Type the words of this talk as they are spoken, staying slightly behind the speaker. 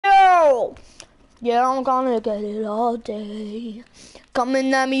Yo. Yeah, I'm gonna get it all day.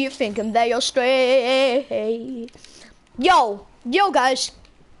 Coming at me, you thinking that you're straight. Yo, guys.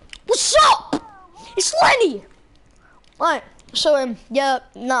 What's up? It's Lenny. Right, so, yeah,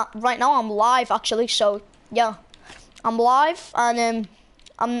 nah, right now I'm live, actually, so, yeah. I'm live, and,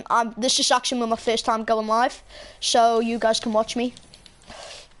 this is actually my first time going live, so you guys can watch me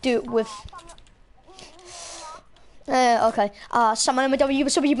do it with... okay. Someone in the W,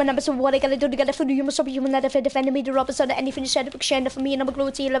 so you remember so what I gotta do to get a food, you must be human, that if defending me, the rubber, so that anything you said, exchange for me, and I'm a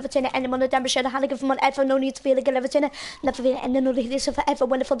glue to you, levitain, and I'm on the damage, I had to give them an effort, no need to feel like a levitain, never feel and then no this forever,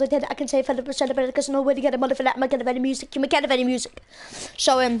 when I fall dead, I can say 100% about it, because no way to get a money for that, I'm not gonna have any music, you can't have any music.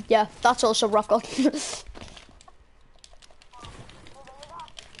 So, yeah, that's also rock on.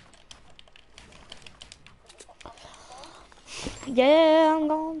 Yeah, I'm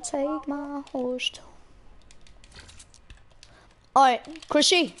gonna take my horse to... Alright,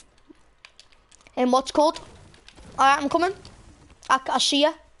 Chrissy. What's called? Alright, I'm coming. I see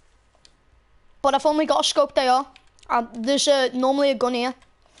ya. But I've only got a scope there. There's normally a gun here.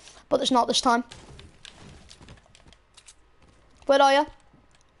 But there's not this time. Where are you?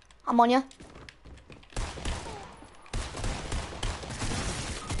 I'm on you.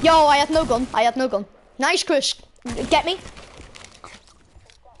 Yo, I had no gun. Nice, Chris. Get me.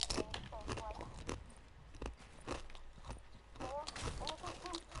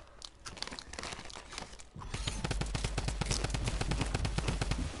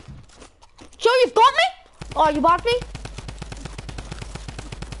 So you've got me? Oh, you want me?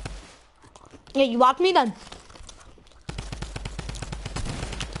 Yeah, you want me then?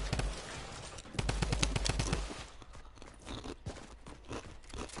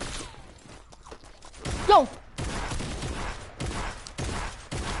 Yo.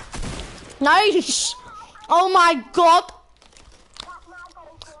 Nice. Oh my god.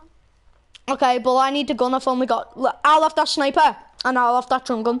 Okay, but I need the gun. I've only got... Look, I'll have that sniper. And I'll have that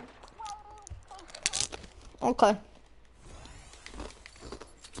drum gun. Okay.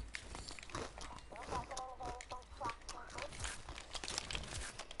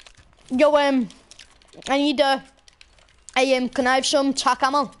 Yo, I need can I have some tack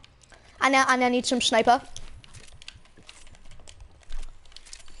ammo? And I need some sniper.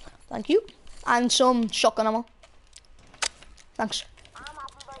 Thank you. And some shotgun ammo. Thanks.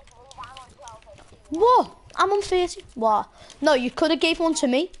 What? I'm on 30. What? No, you could have gave one to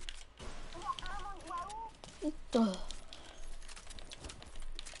me.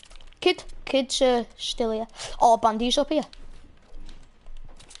 Kid's still here. Oh, Bandy's up here.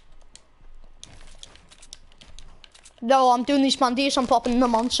 No, I'm doing these bandies, I'm popping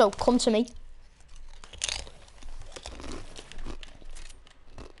them on, so come to me.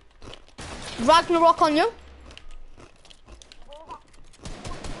 Ragnarok on you.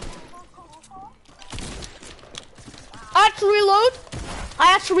 I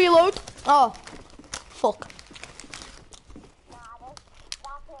have to reload. Oh, fuck.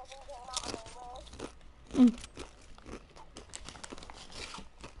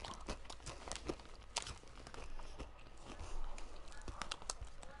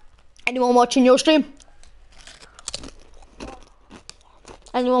 Anyone watching your stream?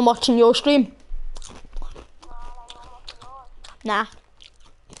 Anyone watching your stream? Nah.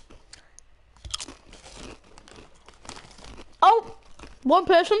 Oh, one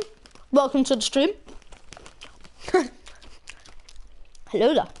person. Welcome to the stream.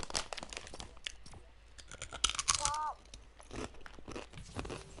 Hello there.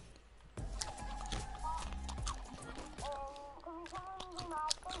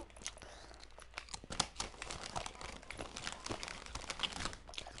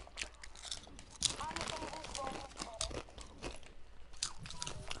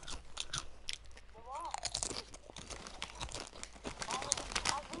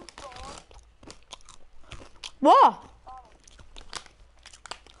 What?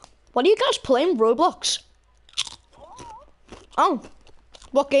 What are you guys playing? Roblox? Oh.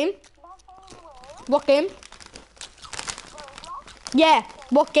 What game? What game? Yeah.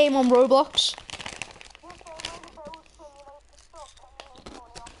 What game on Roblox?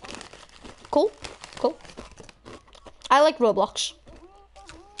 Cool. Cool. I like Roblox.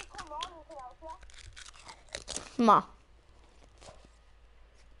 Ma.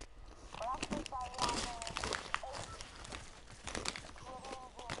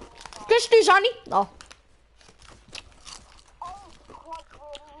 Just do Zanny. Oh.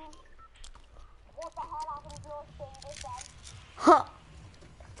 Huh.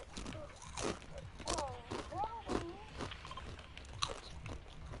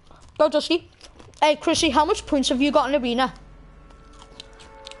 Go, Dusty. Hey, Chrissy, how much points have you got in Arena?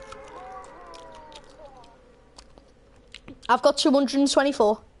 I've got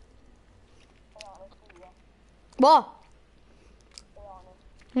 224. What?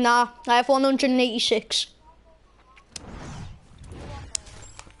 Nah, I have 186.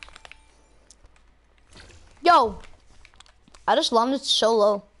 Yo, I just landed so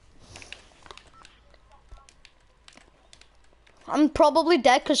low. I'm probably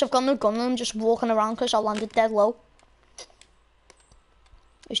dead because I've got no gun and I'm just walking around because I landed dead low.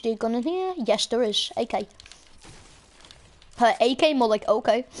 Is there a gun in here? Yes, there is. AK. AK, more like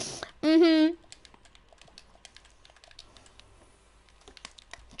okay.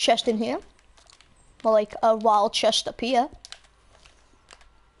 Chest in here. More like a wild chest up here.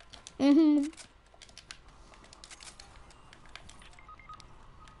 Where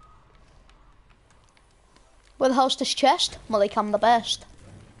the hell's this chest? More like I'm the best.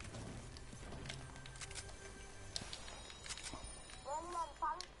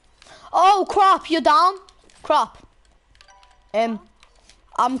 Oh crap, you're down? Crap. I'm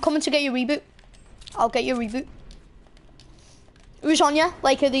coming to get your reboot. I'll get your reboot. Who's on you?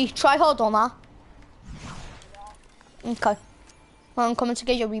 Like, are they try hard or not? Okay. Well, I'm coming to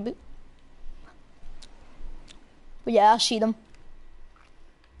get your reboot. But yeah, I see them.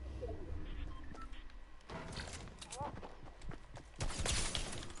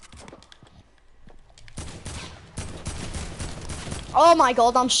 Oh my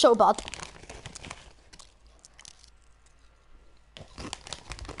god, I'm so bad.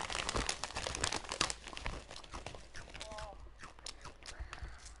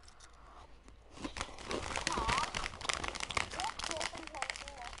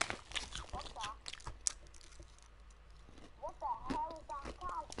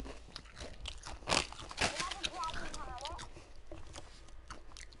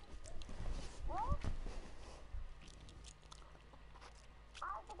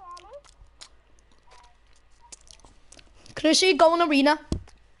 Chrissy, go in arena.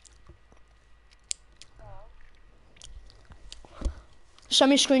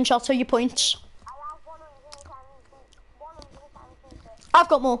 Send me screenshots of your points. I've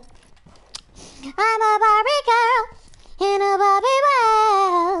got more. I'm a Barbie girl in a Barbie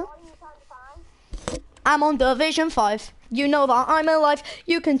world. I'm on Division 5. You know that I'm alive.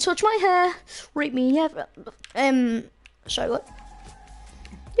 You can touch my hair, rape me ever. Sorry, what?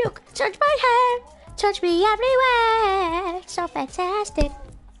 You can touch my hair. Touch me everywhere, so fantastic.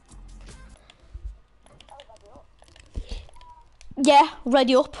 Yeah,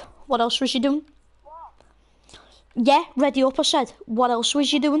 ready up. What else was you doing? Yeah, ready up, I said. What else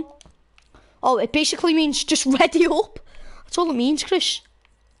was you doing? Oh, it basically means just ready up. That's all it means, Chris.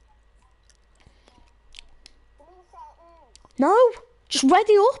 No, just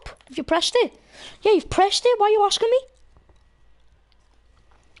ready up. Have you pressed it? Yeah, you've pressed it. Why are you asking me?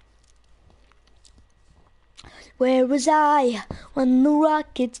 Where was I when the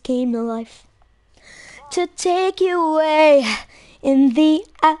rockets came to life? To take you away in the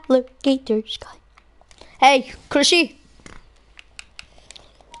alligator sky. Hey, Chrissy.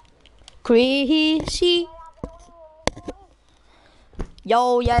 Chrissy.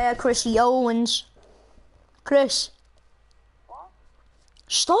 Yo, yeah, Chrissy Owens. Chris.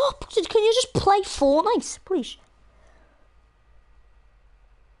 Stop. Can you just play Fortnite, please?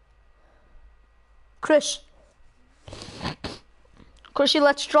 Chris. Chrissy,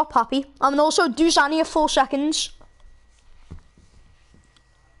 let's drop happy. And also do Zanny at 4 seconds.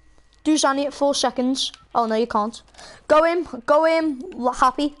 Do Zanny at 4 seconds. Oh no, you can't. Go in,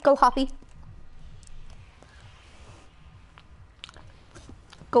 happy, go happy.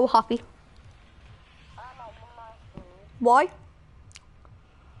 Go happy. Why?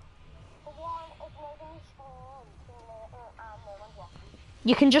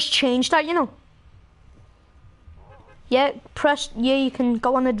 You can just change that, you know. Yeah, you can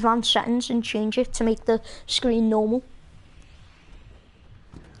go on advanced settings and change it to make the screen normal.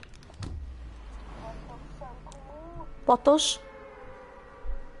 What does?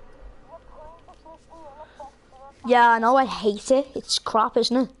 Yeah, I know, I hate it. It's crap,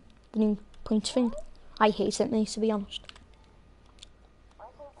 isn't it? The new point thing. I hate it, mate, to be honest.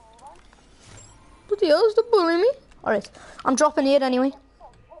 What the hell is the bully me? Alright, I'm dropping here anyway.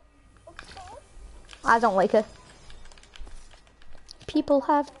 I don't like it. People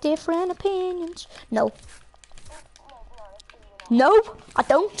have different opinions. No. No, I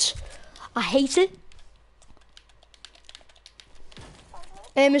don't. I hate it.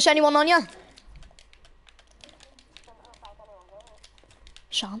 Is anyone on you?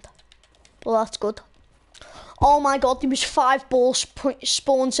 Sound. Well, that's good. Oh my god, there was 5 balls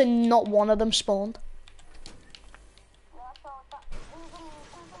spawns and not one of them spawned.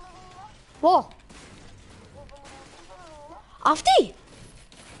 What? Have they?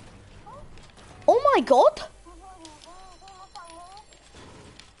 Oh my god.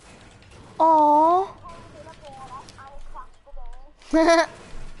 Aww.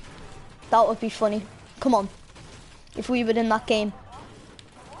 That would be funny. Come on. If we were in that game.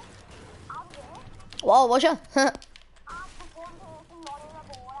 Wow, was you?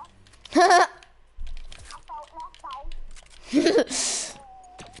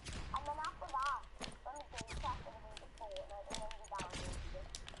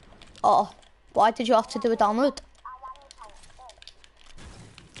 Oh, why did you have to do a download?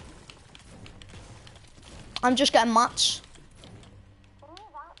 I'm just getting mats.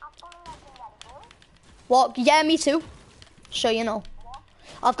 What? Yeah, me too. So you know.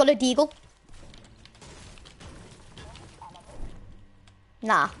 I've got a deagle.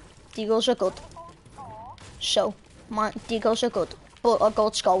 Nah, deagles are good. So, my deagles are good. But a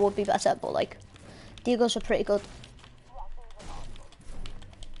gold skull would be better, but like, deagles are pretty good.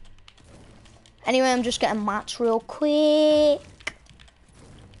 Anyway, I'm just getting mats real quick.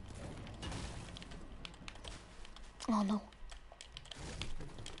 Oh no.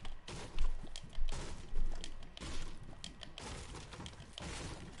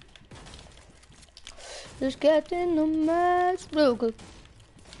 Just getting the mats real good.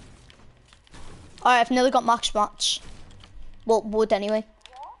 Alright, I've nearly got max mats. Well, wood anyway.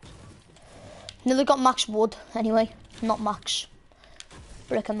 Nearly got max wood anyway. Not max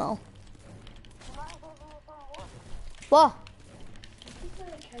brick and metal. What?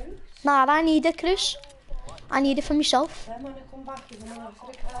 Nah, I need it, Chris. I need it for myself.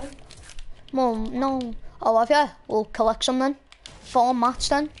 Mum, no. Oh, have you? We'll collect some then. 4 mats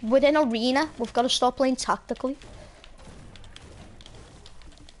then. We're in arena. We've got to stop playing tactically.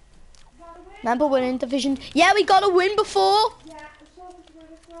 Remember, we're in division. Yeah, we got a win before.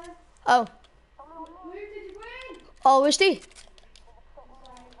 Oh. Oh, is he?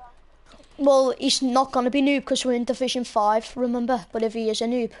 Well, he's not going to be noob because we're in division 5, remember? But if he is a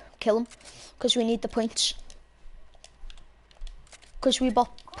noob, kill him. Because we need the points. Because we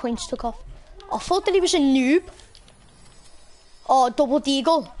bought points took off. I thought that he was a noob. Oh, double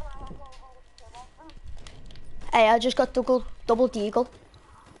deagle. Hey, I just got double deagle.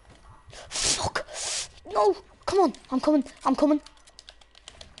 Fuck. No. Come on. I'm coming.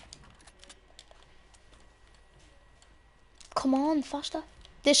 Come on, faster.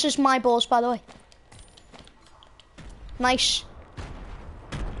 This is my balls, by the way. Nice.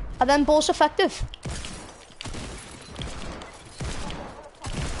 Are them balls effective?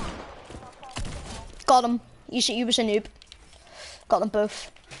 Got him. He was a noob. Got them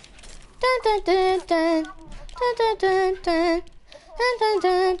both. Dun, dun, dun, dun. Dun, dun, dun, dun. Dun,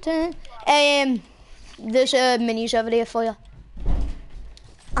 dun, dun, dun. There's minis over there for you.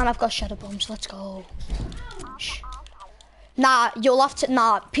 And I've got shadow bombs. Let's go. Shh. Nah, you'll have to.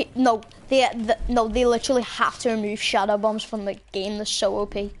 Nah, no. They literally have to remove shadow bombs from the game. They're so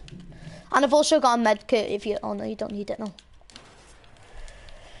OP. And I've also got a med kit if you. Oh no, you don't need it now.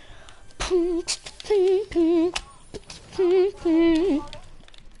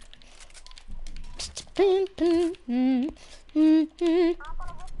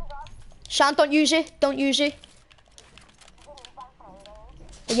 Shan, don't use it. Don't use it.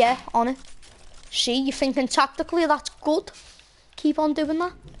 Yeah, on it. See, you're thinking tactically. That's good. Keep on doing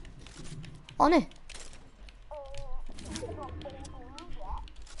that. On it.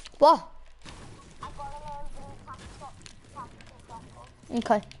 What?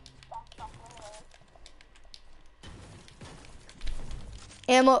 Okay.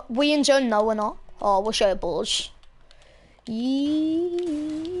 We in zone? No, we're not. Oh, we'll show you balls.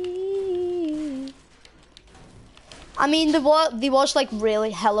 I mean, they was like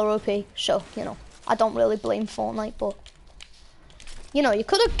really hella OP, so you know, I don't really blame Fortnite, but you know, you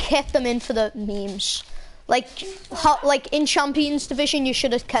could have kept them in for the memes. Like in Champions Division, you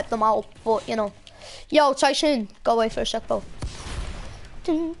should have kept them out, but you know. Yo, Tyson, go away for a sec, bro.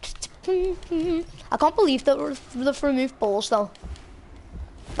 I can't believe that they've removed balls though.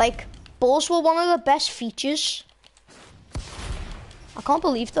 Like, balls were one of the best features. I can't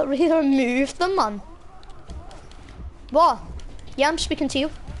believe that they removed them, man. What? Yeah, I'm speaking to you.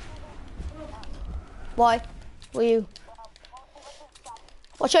 Why? Were you?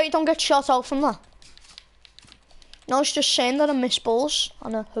 Watch out you don't get shot out from that. No, it's just saying that I miss balls,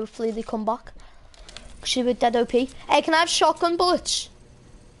 and hopefully they come back. Because they were dead OP. Hey, can I have shotgun bullets?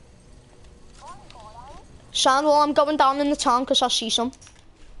 Sound, well, I'm going down in the town because I see some.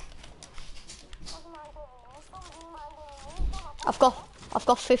 I've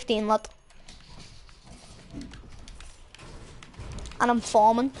got 15 lad. And I'm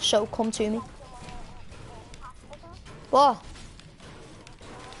farming, so come to me. What?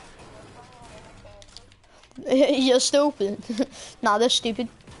 You're stupid. Nah, they're stupid.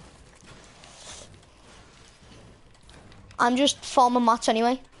 I'm just farming mats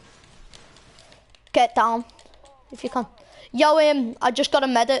anyway. Get down, if you can. Yo, I just gotta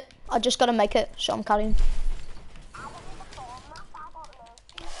med it. I just gotta make it, so I'm carrying.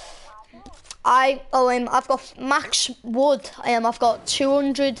 I've got max wood. I've got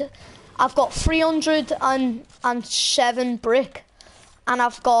 200. I've got 307 brick, and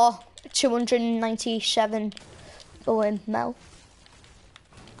I've got 297 metal.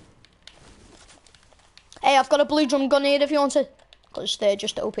 Hey, I've got a blue drum gun here if you want it, because they're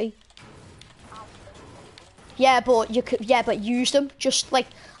just OP. Yeah, but you could. Yeah, but use them. Just like,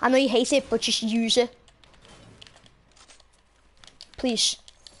 I know you hate it, but just use it, please.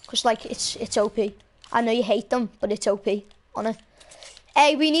 Cause like it's OP. I know you hate them, but it's OP on it.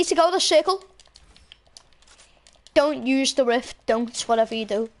 Hey, we need to go to the circle. Don't use the rift. Don't. Whatever you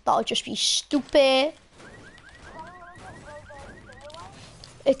do, that'll just be stupid.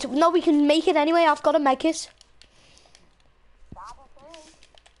 No, we can make it anyway. I've got to make it.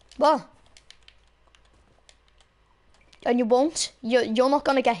 What? And you won't. You're not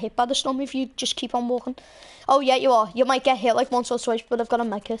gonna get hit by the storm if you just keep on walking. Oh yeah, you are. You might get hit like once or twice, but I've got to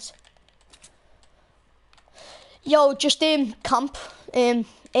make it. Yo, just camp in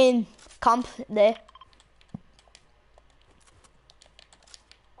camp there.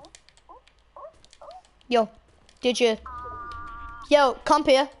 Yo, did you? Yo, camp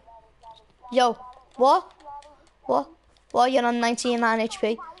here. Yo, what? What? What? You're on 99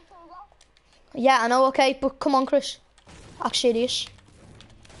 HP. Yeah, I know. Okay, but come on, Chris. Act serious.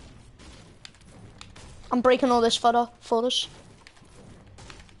 I'm breaking all this for us.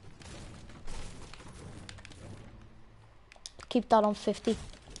 Keep that on 50.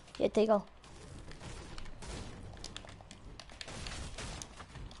 Yeah, there you go.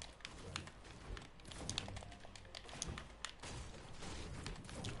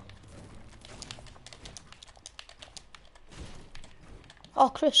 Oh,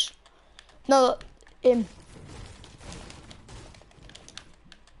 Chris. No,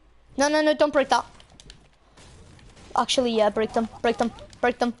 No, don't break that. Actually, yeah, break them.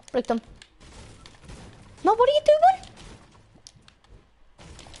 No, what are you doing?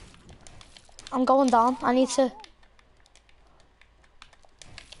 I'm going down. I need to...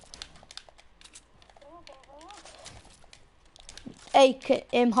 Hey,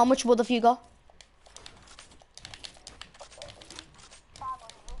 how much wood have you got?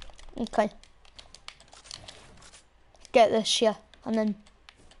 Okay. Get this, yeah, and then...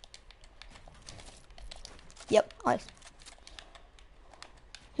 Yep, alright.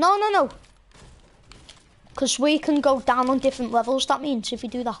 No. Because we can go down on different levels, that means, if you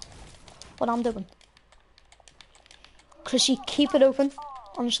do that. What I'm doing. Chris, you keep it open,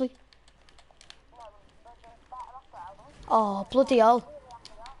 honestly. Oh, bloody hell.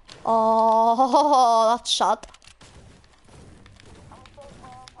 Oh, that's sad.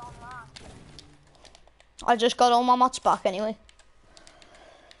 I just got all my mats back anyway.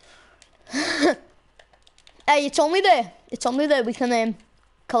 Hey, it's only there. We can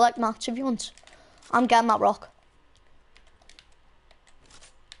collect mats if you want. I'm getting that rock.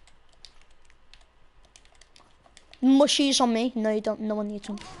 Mushies on me. No, you don't. No one needs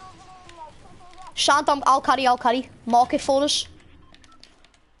them. Shant, I'll carry. Mark it for us.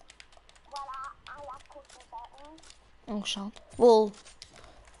 Oh, Shant. Well,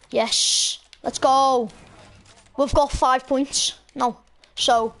 yes. Let's go. We've got 5 points. No.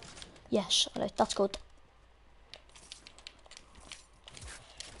 So, yes. Alright, that's good.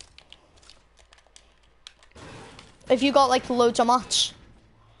 If you got like loads of mats.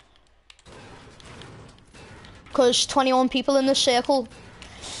 Because 21 people in the circle.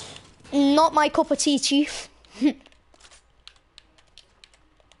 Not my cup of tea, chief.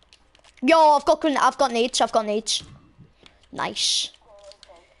 Yo, I've got nades. Nice.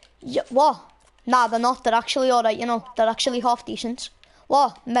 Yeah, what? Nah, they're not. They're actually alright, you know. They're actually half decent.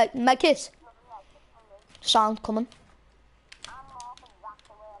 What? Meg it. Sound coming.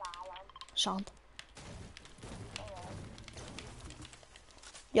 Sound.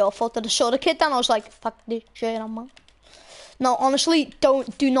 Yo, I thought that I saw the kid then I was like, fuck this shit, man. No, honestly, do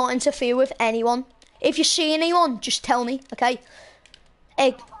not interfere with anyone. If you see anyone, just tell me, okay?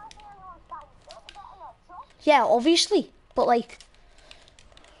 Hey. Yeah, obviously. But like,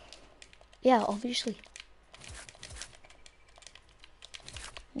 yeah, obviously.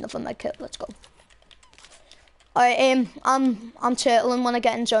 Nothing like it, let's go. Alright, I'm turtling when I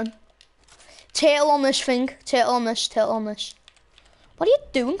get in zone. Turtle on this thing. Turtle on this. What are you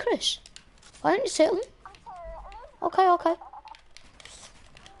doing, Chris? Why aren't you turtling? Okay.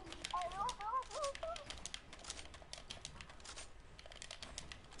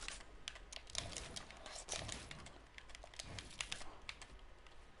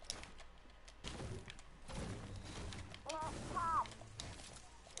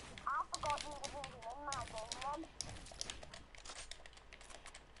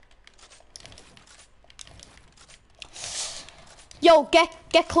 Yo,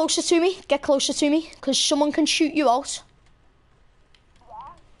 get closer to me. Get closer to me, because someone can shoot you out.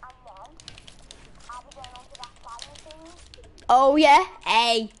 Oh yeah,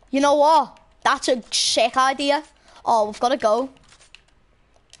 hey, you know what? That's a sick idea. Oh, we've got to go.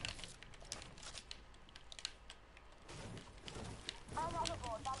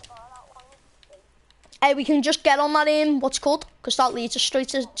 Hey, we can just get on that what's it called? Because that leads us straight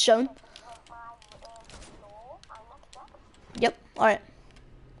to zone. Yep, alright.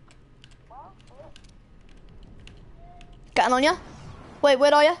 Getting on ya? Wait,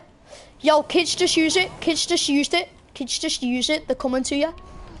 where are ya? Yo, kids just use it. Kids just used it. Kids just use it. They're coming to you.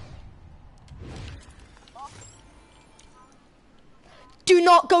 Do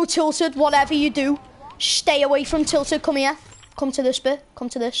not go tilted, whatever you do. Stay away from tilted. Come here. Come to this bit. Come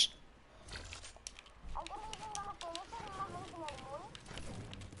to this.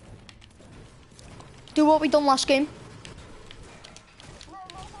 Do what we done last game.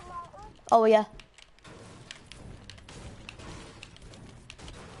 Oh yeah.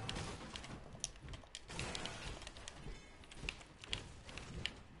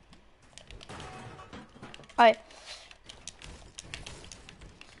 Alright.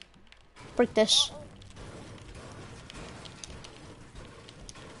 Break this.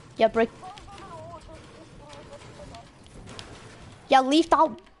 Yeah, break. Yeah, leave that.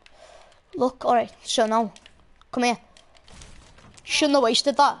 Look, alright, so now, come here. Shouldn't have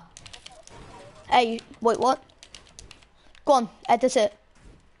wasted that. Hey, wait, what? Go on, edit it.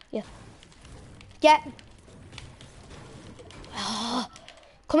 Yeah. Yeah.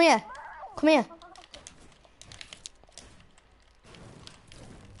 Come here. Come here.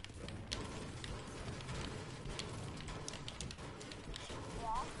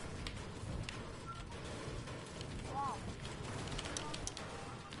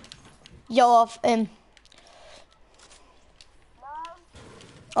 Yo,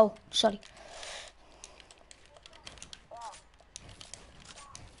 oh, sorry.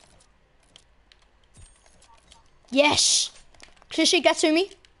 Yes! Chrissy, get to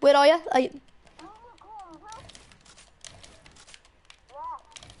me. Where are you?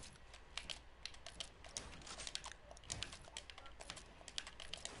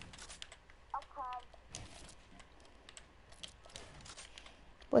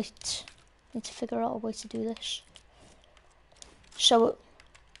 Wait. Need to figure out a way to do this. So...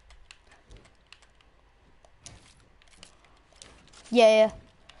 Yeah.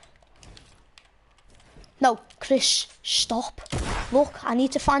 No, Chris, stop. Look, I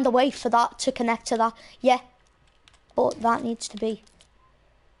need to find a way for that to connect to that. Yeah. But that needs to be...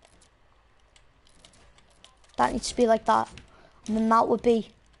 That needs to be like that. And then that would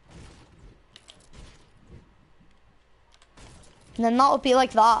be... And then that would be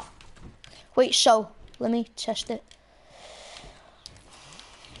like that. Wait, so, let me test it.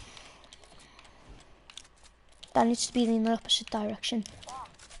 That needs to be in the opposite direction.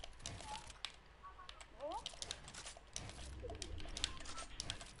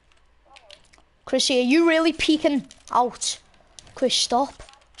 Chrissy, are you really peeking out? Chris, stop.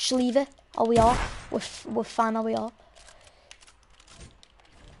 Just leave it. Oh, we are. We're fine how we are.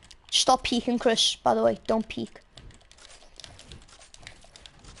 Stop peeking, Chris, by the way. Don't peek.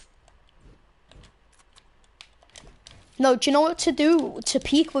 No, do you know what to do to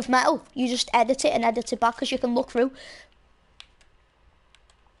peek with metal? You just edit it and edit it back because you can look through.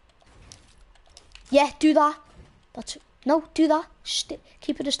 Yeah, do that. No, do that.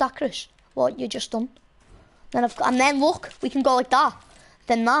 Keep it as that, Chris. What you just done. And then look, we can go like that.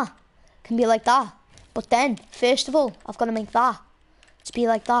 Then that can be like that. But then, first of all, I've got to make that to be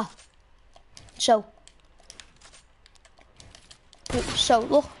like that. So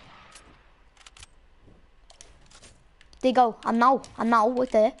look. There you go. And now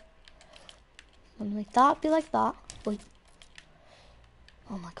with it. And like that, be like that. Wait.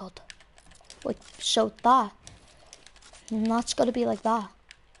 Oh my god. Wait, so that. And that's got to be like that.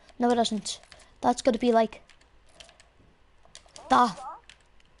 No, it doesn't. That's got to be like that.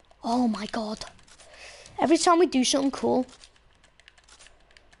 Oh my god. Every time we do something cool.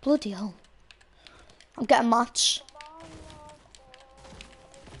 Bloody hell. I'm getting mats.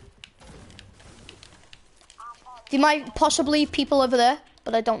 There might possibly people over there,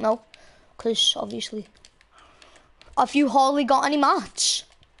 but I don't know. Because, obviously. Have you hardly got any mats?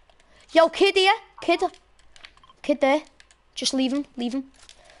 Yo, kid here. Kid there. Just leave him.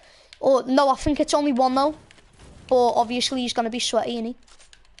 Oh, no, I think it's only one, though. But, obviously, he's going to be sweaty, isn't he?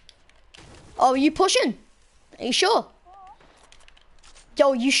 Oh, are you pushing? Are you sure?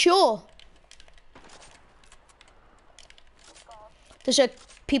 Yo, you sure? There's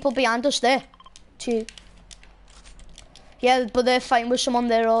people behind us there, too. Yeah, but they're fighting with someone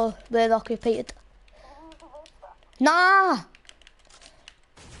there or they're occupied. Nah!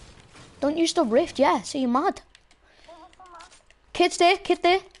 Don't use the rift, yeah, so you're mad. Kid's there, kid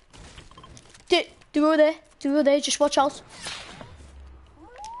there. Do over there, just watch out.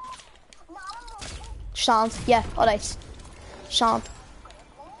 Sound, yeah, alright. Sound.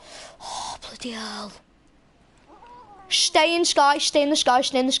 Oh, bloody hell. Stay in sky, stay in the sky,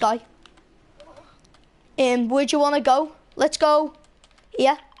 stay in the sky. Where do you want to go? Let's go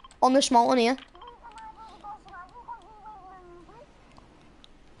here, on this mountain here.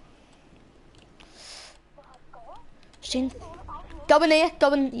 Seen? Go in here,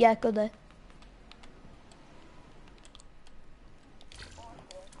 go in, yeah, go there.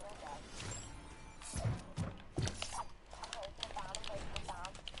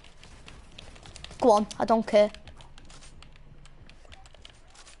 Go on, I don't care.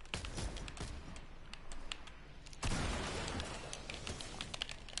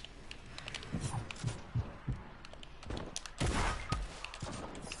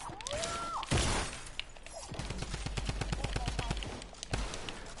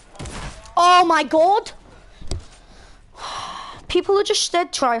 Oh my god! People are just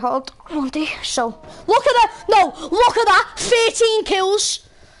dead try hard, aren't they? So, look at that! No, look at that! 13 kills!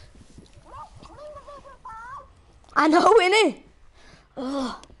 I know, innit?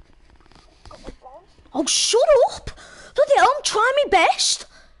 Ugh. Oh, shut up! Bloody hell, I'm trying my best.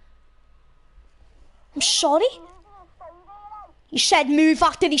 I'm sorry. You said move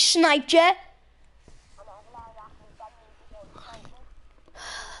after he sniped you.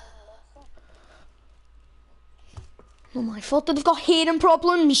 Oh my fault that they've got hearing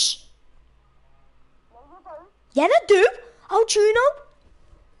problems. Yeah, they do. How do you know?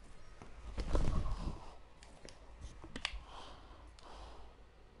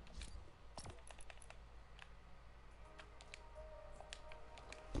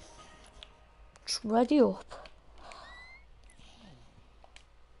 It's ready up.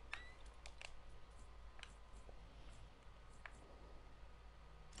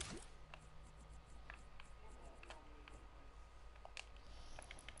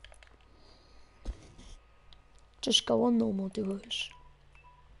 Just go on normal duos.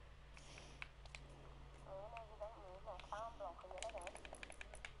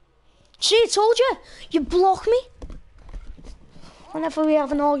 See, I told you. You block me whenever we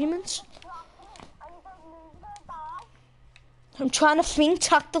have an argument. I'm trying to think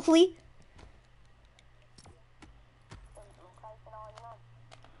tactically.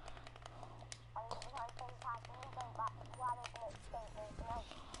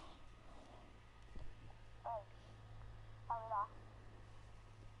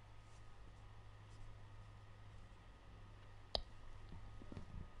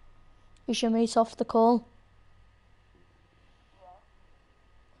 Is your mate off the call?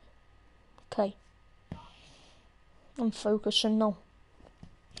 Okay. I'm focusing now.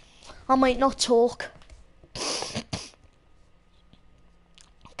 I might not talk.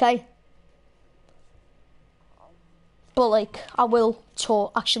 Okay. But like, I will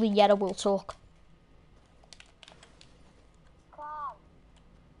talk. Actually, yeah, I will talk.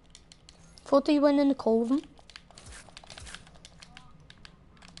 Thought you went in the call with him.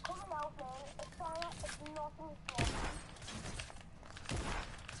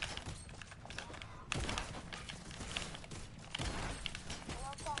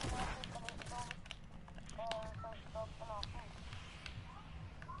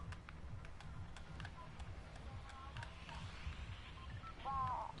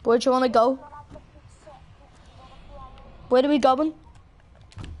 Where do you want to go? Where are we going?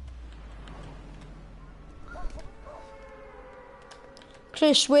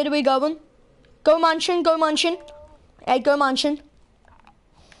 Chris, where are we going? Go mansion, go mansion. Hey, go mansion.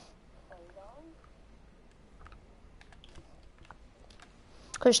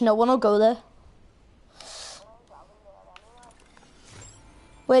 Chris, no one will go there.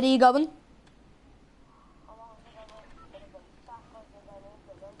 Where are you going?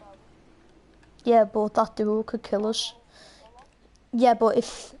 Yeah, but that duo could kill us. Yeah, but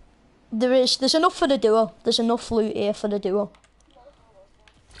if there's enough for the duo. There's enough loot here for the duo.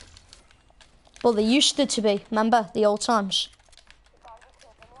 Well, they used to be. Remember the old times?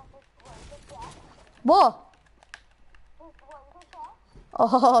 What?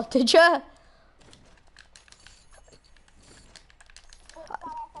 Oh, did you?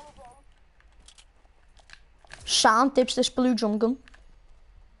 Sam dips this blue drum gun.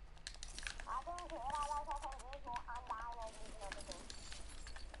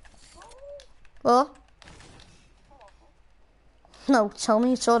 What? No, tell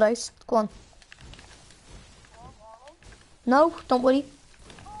me it's alright. Go on. No, don't worry.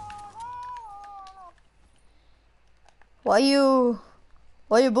 Why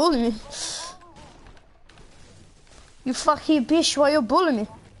are you bullying me? You fucking bitch, why you bullying me?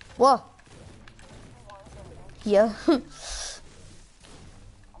 What? Yeah.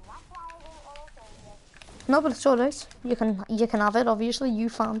 No, but it's alright. You can have it, obviously, you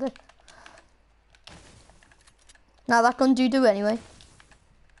found it. Now that gun do anyway.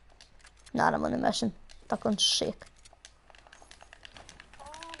 Nah, I'm only messing. That gun's sick.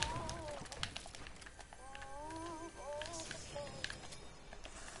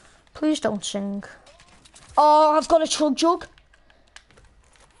 Please don't sing. Oh, I've got a chug jug.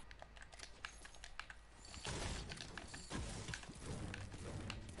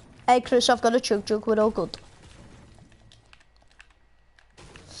 Hey Chris, I've got a chug jug. We're all good.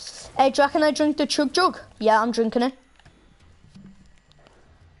 Hey, do you reckon I drink the chug jug? Yeah, I'm drinking it.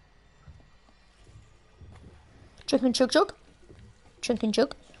 Drinking chug jug. Drinking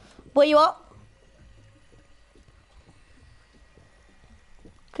jug. Where you at?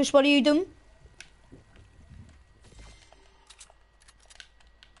 Chris, what are you doing?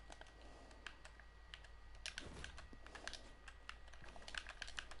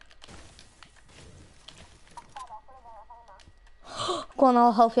 Go on,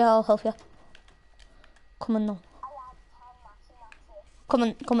 I'll help you. Come on now.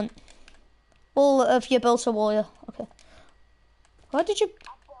 Come on. Well, if you built a wall, yeah. Okay. Why did you...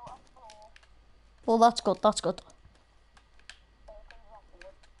 Well, that's good.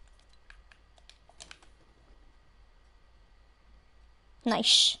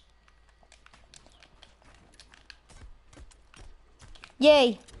 Nice.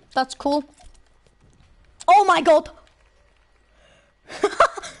 Yay, that's cool. Oh my god!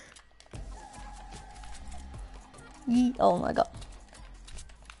 Oh my god.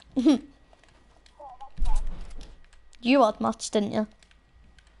 You had maths, didn't you?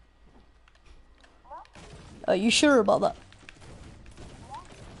 Are you sure about that?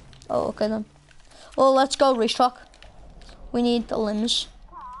 Oh, okay then. Well, let's go racetrack. We need the limbs.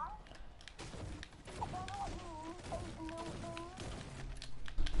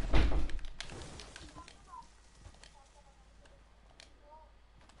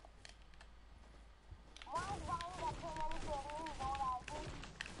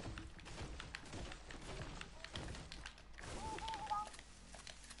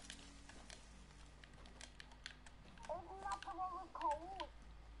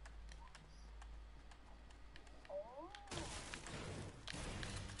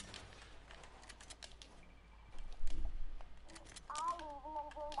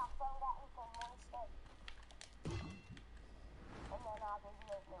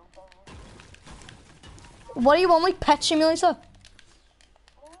 What do you want, like Pet Simulator?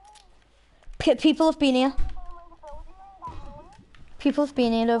 People have been here. People have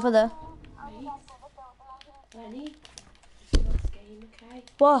been here over there. Lenny, this is your last game, okay?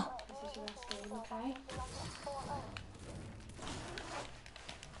 What? This is your last game, okay?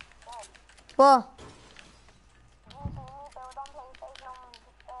 What?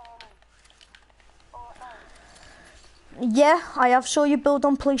 Yeah, I have saw you build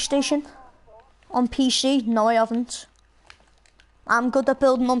on PlayStation. On PC? No, I haven't. I'm good at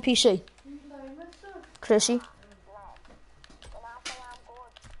building on PC. Chrissy.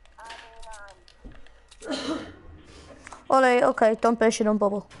 Alright, okay, don't burst your own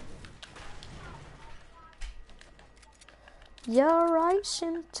bubble. You're right,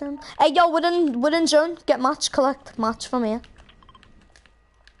 symptom. Hey, yo, we're in zone. Get mats, collect mats from here.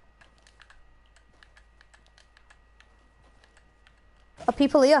 Are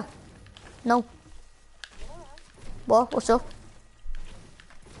people here? No. What? What's up?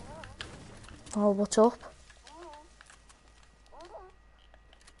 Oh, what's up?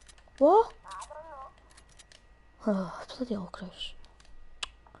 What? Oh, bloody hell, Chris.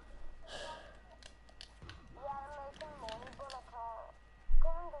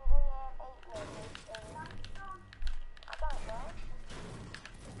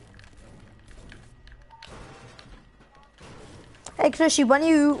 Hey, Chrissy, when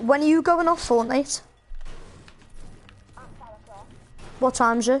are you going off Fortnite? What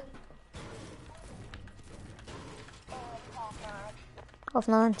time's it?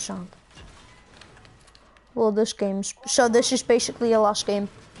 9:30, sound. Well, this is basically your last game.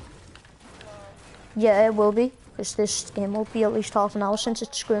 Yeah, it will be, because this game will be at least half an hour since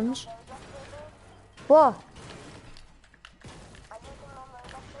it scrims. What?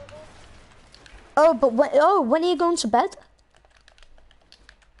 Oh, but when are you going to bed?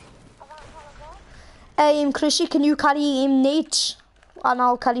 Chrissy, can you carry Nate? And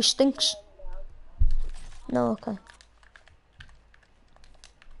I'll carry Stinks. No, okay.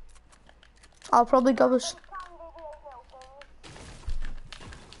 I'll probably go to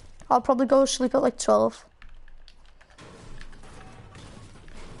sleep at like 12.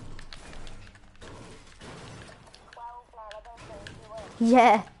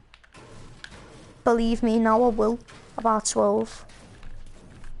 Yeah. Believe me, now I will. About 12.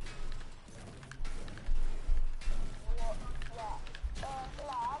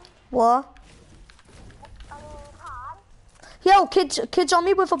 What? Yo, kids on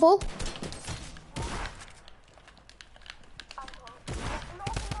me with a ball.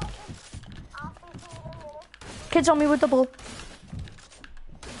 Kids on me with the ball.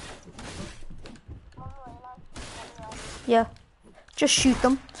 Yeah. Just shoot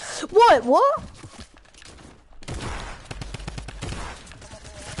them. What? What?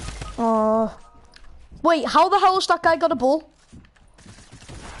 Wait, how the hell has that guy got a ball?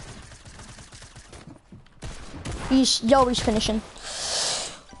 He's finishing.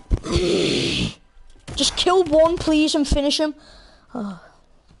 Just kill one, please, and finish him. I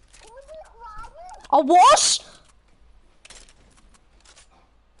was?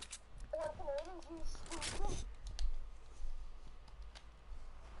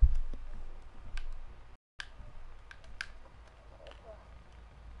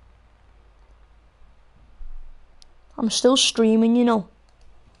 I'm still streaming, you know.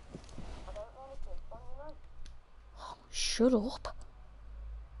 Shut up.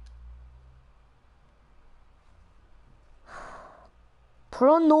 Put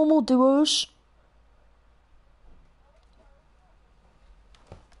on normal duos.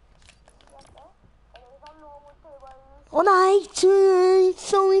 Alright,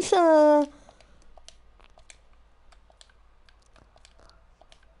 sorry sir.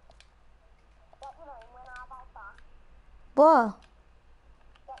 What?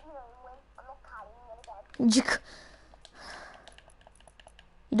 You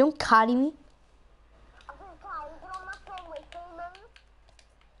don't carry me?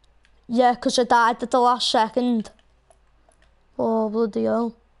 Yeah, because I died at the last second. Oh, bloody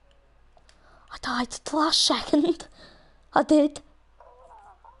hell. I died at the last second. I did.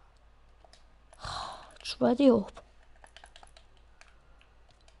 Just ready up.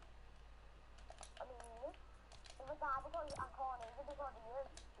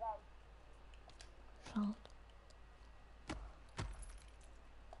 Sound.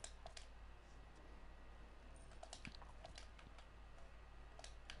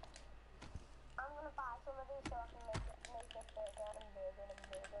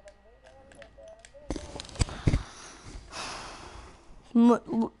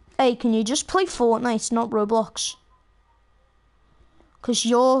 Hey, can you just play Fortnite, not Roblox? Because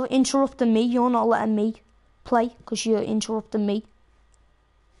you're interrupting me, you're not letting me play, because you're interrupting me.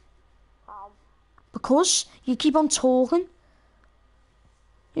 Because you keep on talking.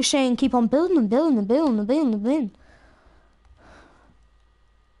 You're saying keep on building and building and building and building and building.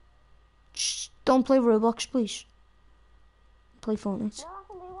 Just don't play Roblox, please. Play Fortnite. No, I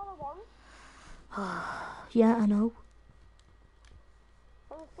can do what I want. Yeah, I know.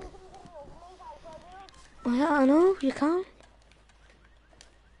 Yeah, I know, you can.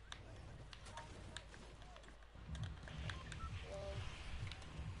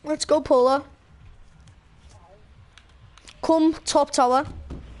 Let's go, Paula. Come, top tower.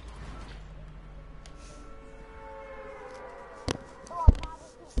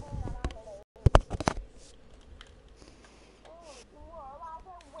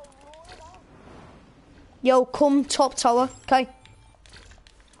 Yo, come, top tower, okay?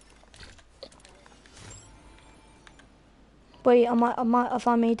 Wait, have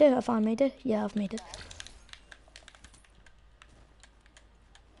I made it? Have I made it? Yeah, I've made it.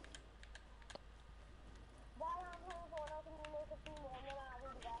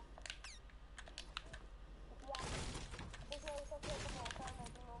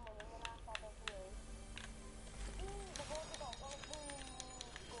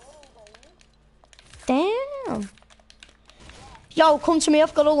 Damn. Yo, come to me,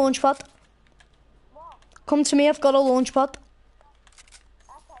 I've got a launch pad. Come to me, I've got a launch pad.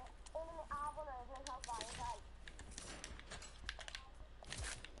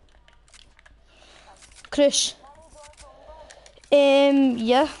 Chris.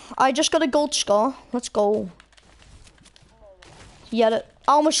 Yeah, I just got a gold scar. Let's go. Yeah,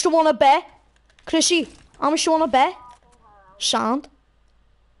 how much do you want to bet? Chrissy, how much do you want to bet? Sound.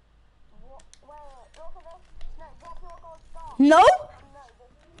 No?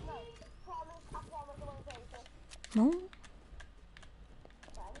 No.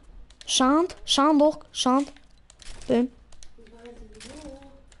 Sound, look, sound. Boom.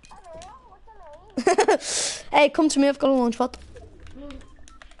 Hey, come to me, I've got a launch pad.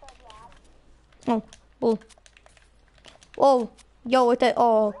 Oh, oh. Oh, yo, with that,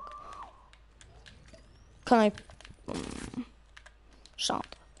 oh. Can I? Sound.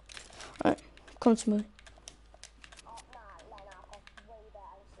 Alright, come to me.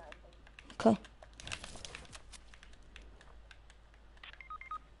 Okay.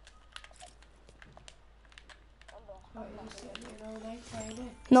 What, are you sitting here all night playing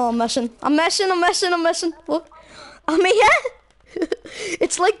it? No, I'm messing. What? I'm here.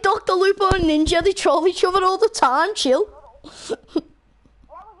 It's like Dr. Lupo and Ninja. They troll each other all the time. Chill.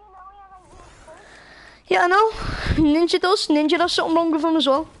 Yeah, I know. Ninja does. Ninja has something wrong with him as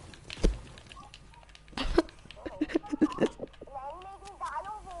well.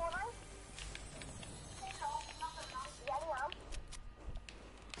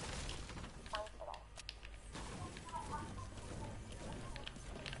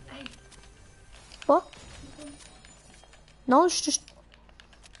 What? No, it's just...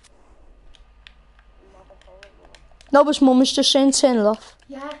 No, his mum was just saying turn it off.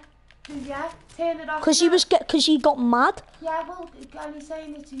 Yeah, turn it off. Cause he got mad. Yeah, well, and he's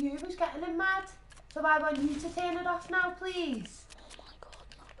saying it to you, who's getting him mad. So I want you to turn it off now, please. Oh my god,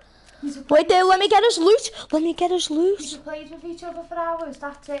 no. Wait there, let me get his loot. You've played with each other for hours,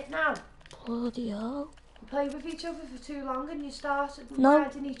 that's it now. Bloody hell. You play with each other for too long and you start No.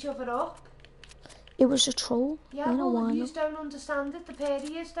 winding each other up. It was a troll. Yeah, well, you don't understand it, the pair of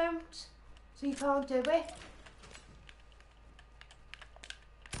yous don't. So you can't do it.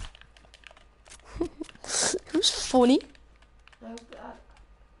 It was funny. No,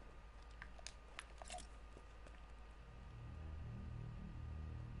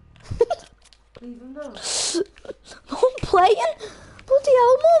 leave him now. I'm playing. Bloody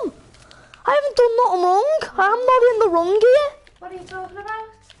hell, Mum. I haven't done nothing wrong. I'm not in the wrong here. What are you talking about?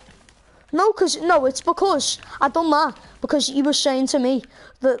 No, it's because I done that because he was saying to me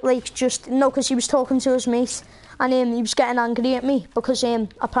that because he was talking to his mate and he was getting angry at me because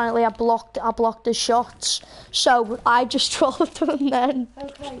apparently I blocked his shots, so I just trolled him then.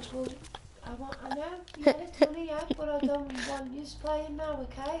 Okay, well, I know, yeah, it's funny, yeah, but I don't want you playing now,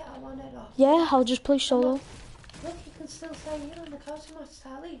 okay? I want it off. Yeah, I'll just play solo. Look, you can still stay here on the couch and watch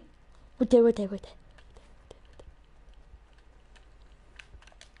telly. We're there.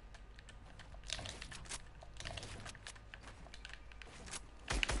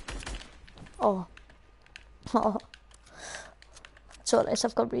 Oh. It's alright,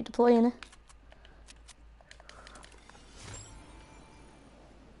 I've got redeploy in it.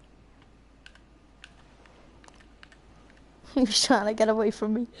 He's trying to get away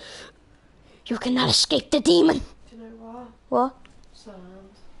from me. You cannot escape the demon. Do you know what? What? Sound.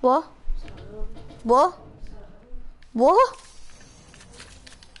 What? Sound. What? Sound. What?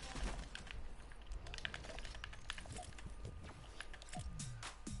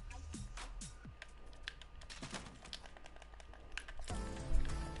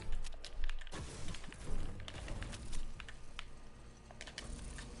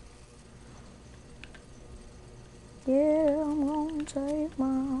 Yeah, I'm gonna take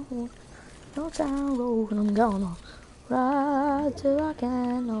my horse no town road and I'm gonna ride till I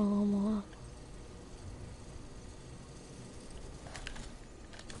can't no more.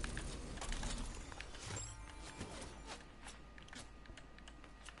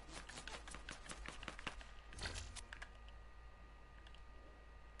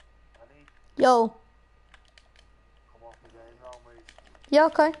 Yo. Come off the game now, mate. Yeah,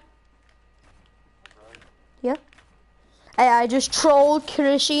 okay. Yeah. Hey, I just trolled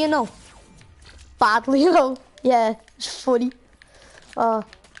Chrissy, you know. Badly, you know. Yeah, it's funny. Go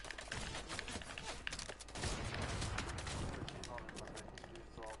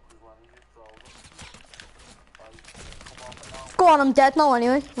on, I'm dead now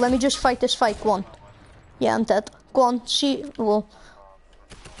anyway. Let me just fight this fight. Go on. Yeah, I'm dead. Go on, see. Whoa.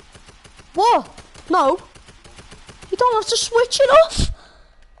 What? No. You don't have to switch it off.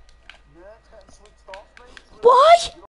 Yeah, it's getting switched off, mate. Why?